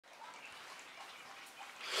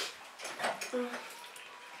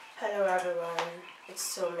everyone, it's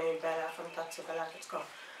still me, Bella from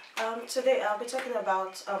Tactical.com. Today I'll be talking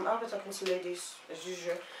to ladies as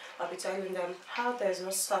usual. I'll be telling them how there's no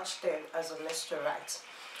such thing as a Mr. Right.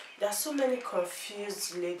 There are so many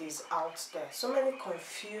confused ladies out there, so many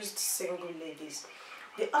confused single ladies.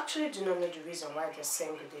 They actually do not know the reason why they're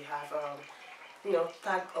single. They have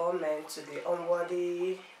tagged all men to be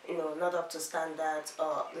unworthy, not up to standards,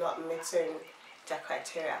 or not meeting their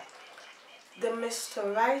criteria. The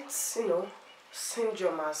Mr. Right,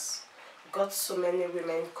 syndrome has got so many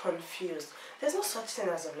women confused. There's no such thing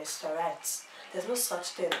as a Mr. Right. There's no such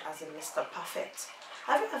thing as a Mr. Perfect.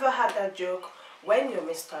 Have you ever had that joke? When you're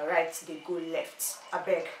Mr. Right, they go left. I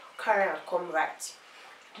beg, carry and come right.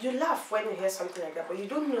 You laugh when you hear something like that, but you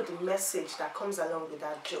don't know the message that comes along with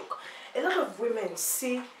that joke. A lot of women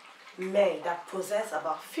see men that possess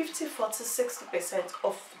about 50, 40, 60%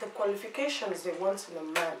 of the qualifications they want in a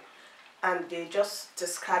man, and they just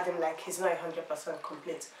discard him like he's not 100%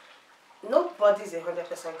 complete. Nobody's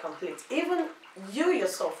 100% complete. Even you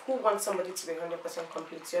yourself, who wants somebody to be 100%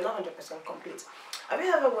 complete, you're not 100% complete. Have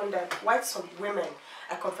you ever wondered why some women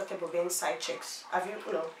are comfortable being side chicks? Have you,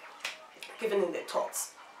 given in the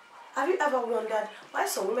thoughts? Have you ever wondered why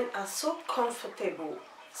some women are so comfortable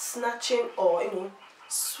snatching or,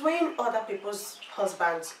 swaying other people's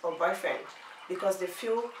husbands or boyfriends because they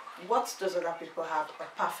feel what those other people have are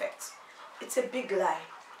perfect? It's a big lie.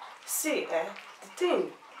 See, the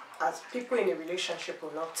thing as people in a relationship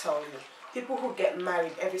will not tell you, people who get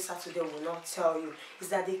married every Saturday will not tell you, is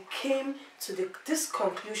that they came to this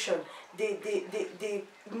conclusion. They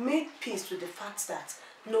made peace with the fact that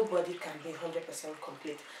nobody can be 100%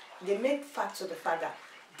 complete. They made facts of the fact that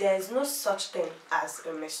there is no such thing as a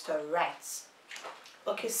Mr. Right.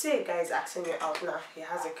 Okay, say a guy is asking you out now. He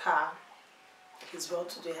has a car, he's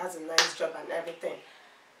well-to-do, he has a nice job and everything,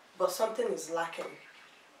 but something is lacking.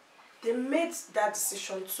 They made that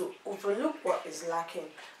decision to overlook what is lacking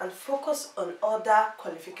and focus on other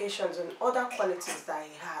qualifications and other qualities that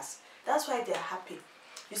he has. That's why they're happy.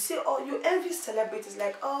 You see, you envy celebrities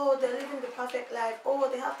like, oh, they're living the perfect life, oh,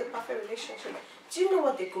 they have the perfect relationship. Do you know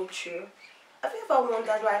what they go through? Have you ever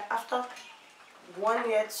wondered why after 1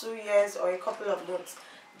 year, 2 years, or a couple of months,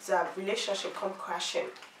 the relationship come crashing?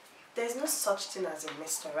 There's no such thing as a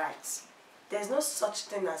Mr. Right. There's no such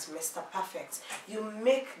thing as Mr. Perfect. You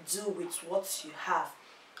make do with what you have.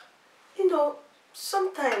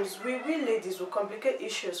 Sometimes we ladies will complicate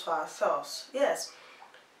issues for ourselves. Yes.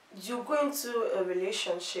 You go into a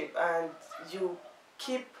relationship and you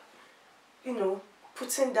keep,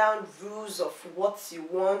 putting down rules of what you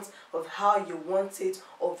want, of how you want it,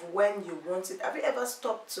 of when you want it. Have you ever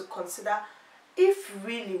stopped to consider if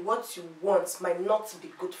really what you want might not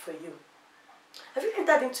be good for you? Have you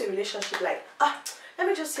entered into a relationship like, let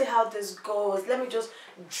me just see how this goes, let me just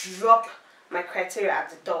drop my criteria at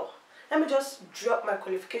the door, let me just drop my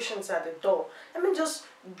qualifications at the door, let me just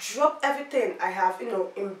drop everything I have,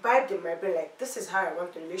 imbibed in my brain, like this is how I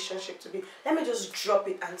want the relationship to be, let me just drop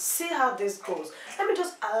it and see how this goes, let me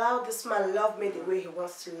just allow this man love me the way he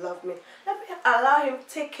wants to love me, let me allow him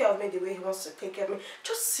take care of me the way he wants to take care of me,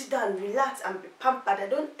 just sit down, relax and be pampered, I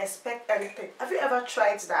don't expect anything. Have you ever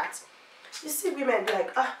tried that? You see women be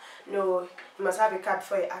like, no, you must have a car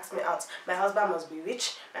before you ask me out. My husband must be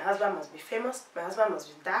rich. My husband must be famous. My husband must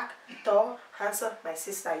be dark, tall, handsome. My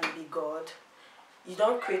sister, you be God. You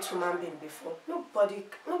don't create human being before. Nobody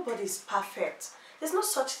is perfect. There's no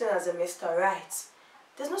such thing as a Mr. Right.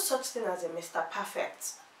 There's no such thing as a Mr.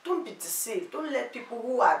 Perfect. Don't be deceived. Don't let people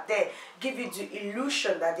who are there give you the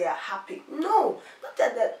illusion that they are happy. No, not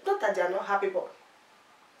that they are not happy, but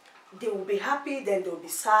they will be happy, then they will be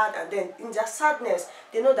sad, and then in their sadness,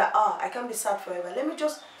 they know that, I can't be sad forever. Let me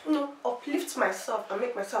just, uplift myself and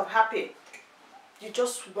make myself happy. You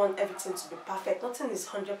just want everything to be perfect. Nothing is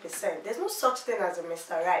 100%. There's no such thing as a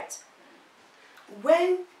Mr. Right.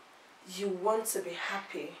 When you want to be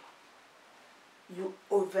happy, you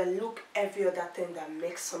overlook every other thing that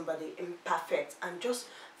makes somebody imperfect and just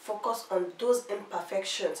focus on those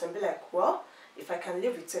imperfections and be like, well, if I can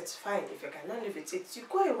live with it, fine. If I cannot live with it, you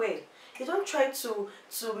go away. You don't try to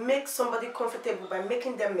make somebody comfortable by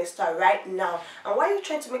making them Mr. Right now. And why are you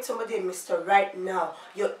trying to make somebody a Mr. Right now?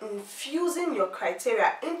 You're infusing your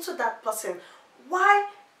criteria into that person. Why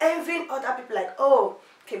envying other people like, oh,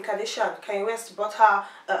 Kim Kardashian, Kanye West bought her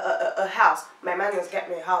a house. My man must get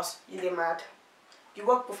me a house. You get mad? You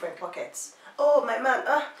work both in pockets. Oh, my man,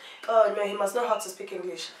 oh no, he must know how to speak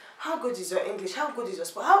English. How good is your English? How good is your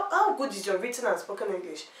spoken? How good is your written and spoken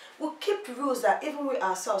English? We'll keep rules that even we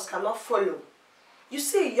ourselves cannot follow. You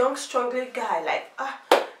see a young, strongly guy like,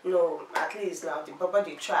 no, at least now the baba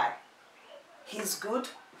they try. He's good.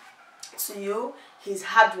 to you, he's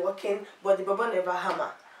hardworking, but the baba never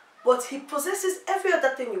hammer. But he possesses every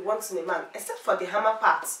other thing you want in a man, except for the hammer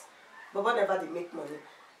parts. Baba never did make money.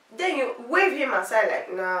 Then you wave him aside like,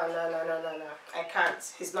 no, no, no, no, no, no, I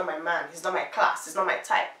can't. He's not my man. He's not my class. He's not my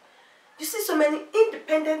type. You see so many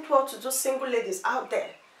independent, well-to-do single ladies out there.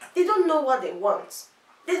 They don't know what they want.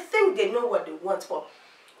 They think they know what they want, but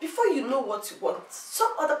before you know what you want,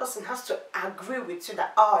 some other person has to agree with you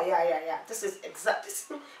that, oh, yeah, this is exact.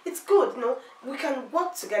 It's good, you know, we can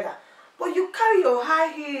work together. But you carry your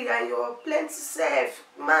high heel and your plenty self,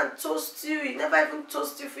 man, toast you never even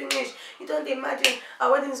toast you finish. You don't imagine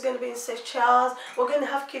our wedding is going to be in Seychelles, we're going to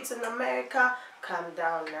have kids in America. Calm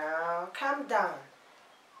down now, calm down.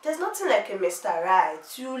 There's nothing like a Mr. Right.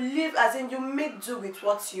 You live as in you make do with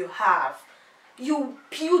what you have. You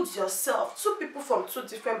build yourself. Two people from two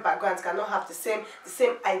different backgrounds cannot have the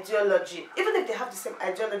same ideology. Even if they have the same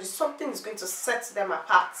ideology, something is going to set them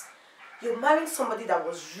apart. You're marrying somebody that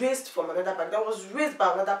was raised from another background, that was raised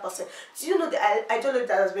by another person. Do you know the ideology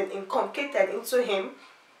that has been inculcated into him?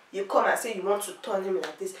 You come and say you want to turn him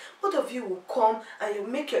like this. Both of you will come and you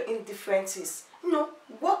make your indifferences. You know,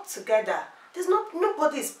 work together.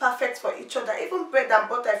 Nobody is perfect for each other. Even bread and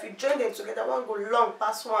butter, if you join them together, one go long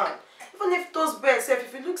past one. Even if those breads,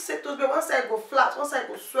 if you look say those breads, one side go flat, one side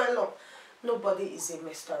go swell up. Nobody is a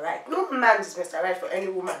Mr. Right. No man is Mr. Right for any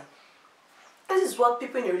woman. This is what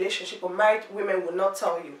people in a relationship or married women will not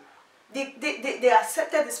tell you. They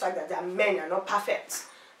accepted this fact that their men are not perfect.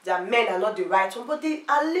 Their men are not the right one, but they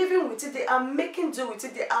are living with it. They are making do with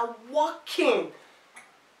it. They are working.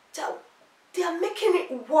 They are making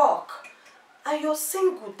it work. And you're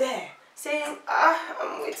single there, saying,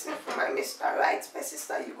 I'm waiting for my Mr. Right. My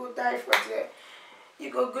sister, you go die for there.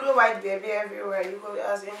 You go grow white baby everywhere. You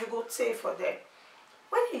go take for there.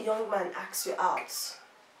 When a young man asks you out,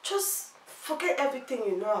 just forget everything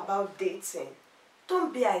you know about dating.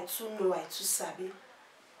 Don't be I too know, I too sabi.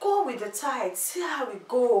 Go with the tide, see how it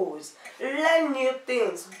goes. Learn new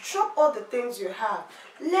things. Drop all the things you have.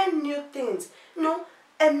 Learn new things. You know,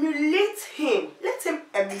 emulate him. Let him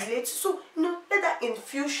emulate you. So, you know, let that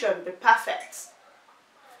infusion be perfect.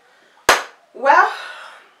 Well,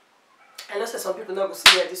 I know some people not go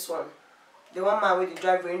see this one. The one man with the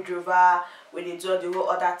drive Range Rover, where they do all the whole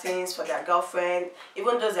other things for their girlfriend.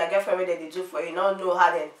 Even though their girlfriend where they do for you, not know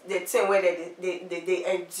how they think where they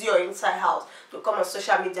endure inside house to come on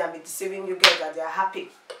social media and be deceiving you girls that they are happy.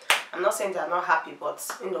 I'm not saying they are not happy, but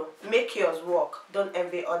you know, make yours work. Don't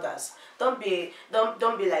envy others. Don't be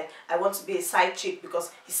like, I want to be a side chick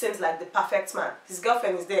because he seems like the perfect man. His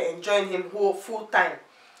girlfriend is there enjoying him full time.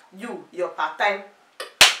 You're part time.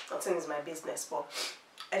 Nothing is my business, but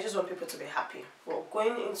I just want people to be happy. We're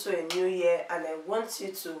going into a new year and I want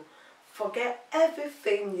you to forget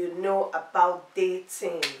everything you know about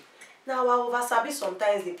dating. Now, our wasabi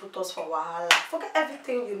sometimes they put us for wahala. Forget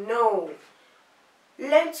everything you know.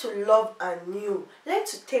 Learn to love anew. Learn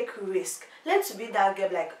to take risk. Learn to be that girl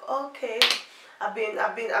like, okay, I've been,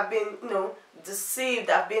 you know, deceived.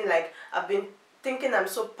 I've been thinking I'm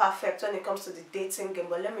so perfect when it comes to the dating game,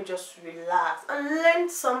 but let me just relax and learn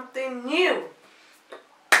something new.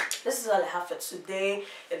 This is all I have for today.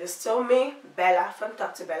 It is still me, Bella, from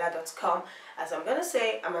talktobella.com. As I'm going to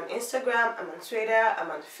say, I'm on Instagram, I'm on Twitter,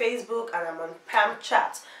 I'm on Facebook, and I'm on Pam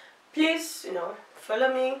Chat. Please, you know,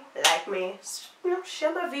 follow me, like me, you know,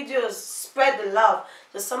 share my videos, spread the love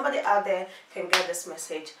so somebody out there can get this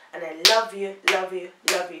message. And I love you, love you,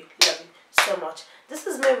 love you, love you so much. This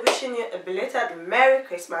is me wishing you a belated Merry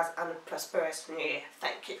Christmas and a prosperous New Year.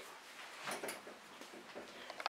 Thank you.